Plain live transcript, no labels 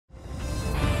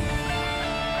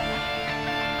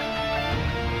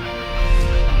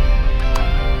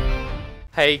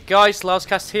Hey guys,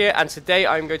 LoudsCast here, and today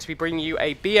I'm going to be bringing you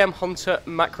a BM Hunter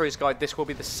macros guide. This will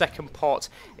be the second part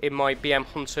in my BM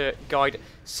Hunter guide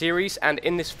series, and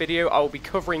in this video I will be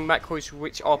covering macros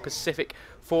which are specific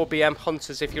for BM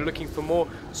Hunters. If you're looking for more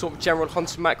sort of general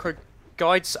Hunter macro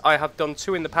guides, I have done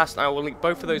two in the past, and I will link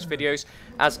both of those videos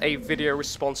as a video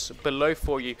response below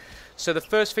for you. So the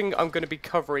first thing I'm going to be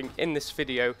covering in this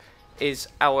video is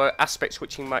our aspect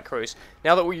switching macros.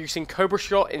 Now that we're using Cobra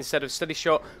Shot instead of Steady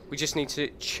Shot, we just need to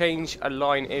change a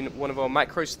line in one of our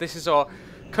macros. This is our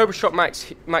Cobra Shot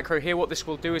macro here. What this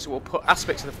will do is it will put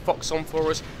aspects of the fox on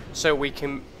for us, so we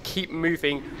can keep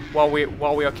moving while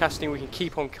we are casting. We can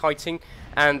keep on kiting,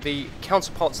 and the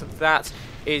counterparts of that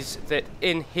is that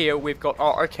in here we've got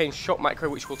our Arcane Shot macro,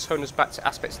 which will turn us back to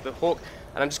aspects of the hawk.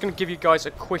 And I'm just going to give you guys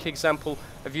a quick example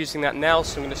of using that now.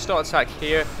 So I'm going to start attack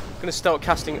here, I'm going to start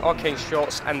casting Arcane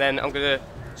Shots, and then I'm going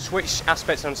to switch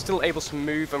aspects, and I'm still able to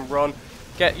move and run,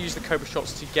 use the Cobra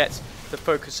Shots to get the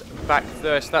focus back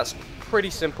there. So that's pretty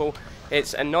simple.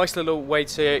 It's a nice little way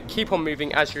to keep on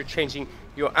moving as you're changing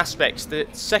your aspects. The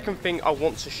second thing I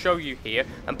want to show you here,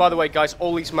 and by the way guys,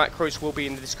 all these macros will be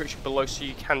in the description below, so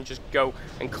you can just go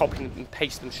and copy and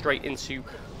paste them straight into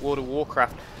World of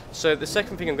Warcraft. So the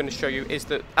second thing I'm going to show you is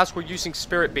that as we're using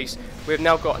Spirit Beast, we've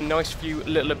now got a nice few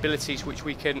little abilities which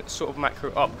we can sort of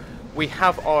macro up. We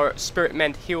have our Spirit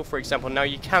Mend heal, for example. Now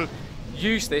you can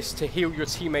use this to heal your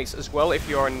teammates as well if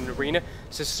you are in an arena.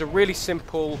 So this is a really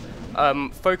simple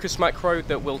focus macro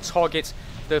that will target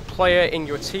the player in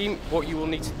your team. What you will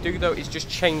need to do though is just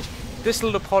change this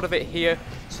little part of it here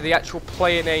to the actual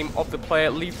player name of the player,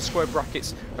 leave the square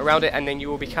brackets around it, and then you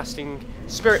will be casting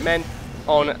Spirit Mend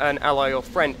on an ally or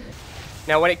friend.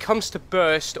 Now when it comes to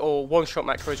burst or one-shot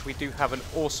macros, we do have an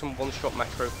awesome one-shot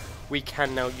macro we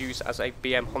can now use as a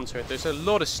BM Hunter. There's a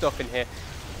lot of stuff in here.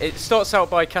 It starts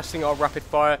out by casting our rapid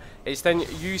fire. It's then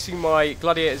using my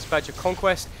Gladiator's badge of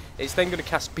Conquest. It's then going to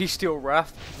cast Bestial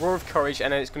Wrath, Roar of Courage,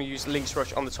 and then it's going to use Lynx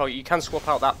Rush on the target. You can swap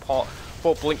out that part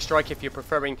for Blink Strike if you're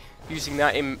preferring using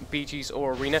that in BGs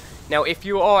or Arena. Now if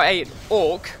you are an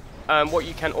Orc, what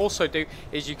you can also do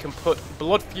is you can put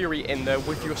Blood Fury in there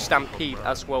with your Stampede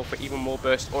as well for even more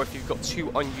burst, or if you've got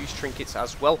two unused trinkets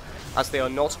as well, as they are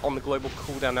not on the global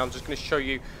cooldown. Now I'm just going to show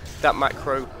you that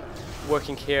macro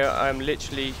working here. I'm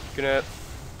literally going to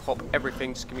pop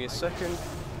everything. Just give me a second.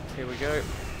 Here we go.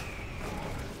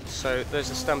 So there's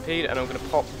a Stampede, and I'm going to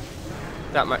pop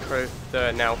that macro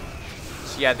there now.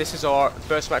 So yeah, this is our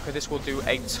burst macro. This will do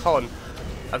a ton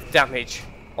of damage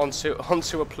onto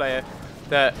a player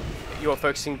that you are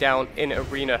focusing down in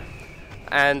arena.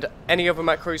 And any other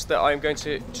macros that I'm going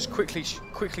to just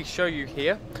quickly show you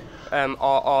here are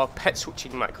our pet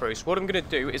switching macros. What I'm going to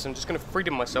do is I'm just going to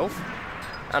freedom myself,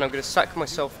 and I'm going to sack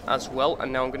myself as well,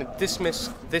 and now I'm going to dismiss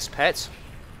this pet,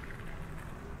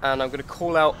 and I'm going to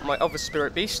call out my other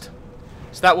Spirit Beast.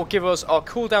 So that will give us our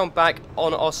cooldown back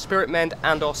on our Spirit Mend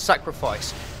and our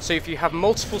Sacrifice. So if you have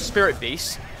multiple Spirit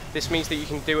Beasts, this means that you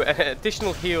can do an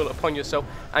additional heal upon yourself,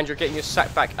 and you're getting your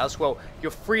sack back as well.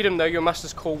 Your freedom though, your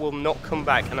Master's Call, will not come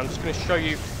back, and I'm just going to show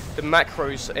you the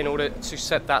macros in order to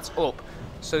set that up.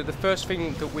 So the first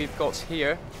thing that we've got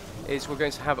here is we're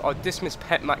going to have our Dismiss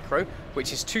Pet macro,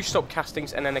 which is 2 stop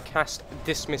castings and then a cast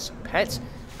Dismiss Pet,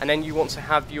 and then you want to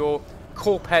have your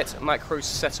Call Pet macros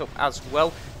set up as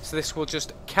well. So this will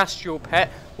just cast your pet,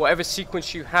 whatever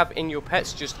sequence you have in your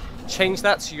pets, just change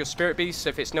that to your Spirit Beast. So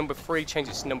if it's number 3, change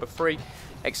it to number 3,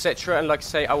 etc. And like I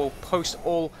say, I will post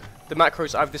all the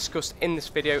macros I've discussed in this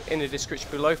video in the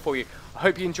description below for you. I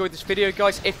hope you enjoyed this video,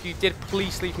 guys. If you did,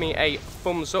 please leave me a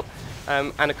thumbs up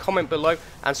and a comment below,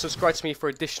 and subscribe to me for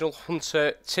additional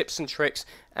Hunter tips and tricks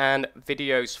and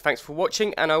videos. Thanks for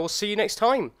watching, and I will see you next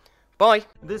time. Bye.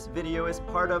 This video is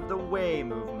part of the WoW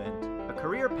movement, a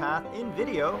career path in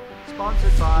video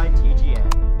sponsored by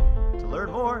TGN. To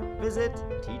learn more, visit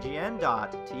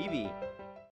tgn.tv.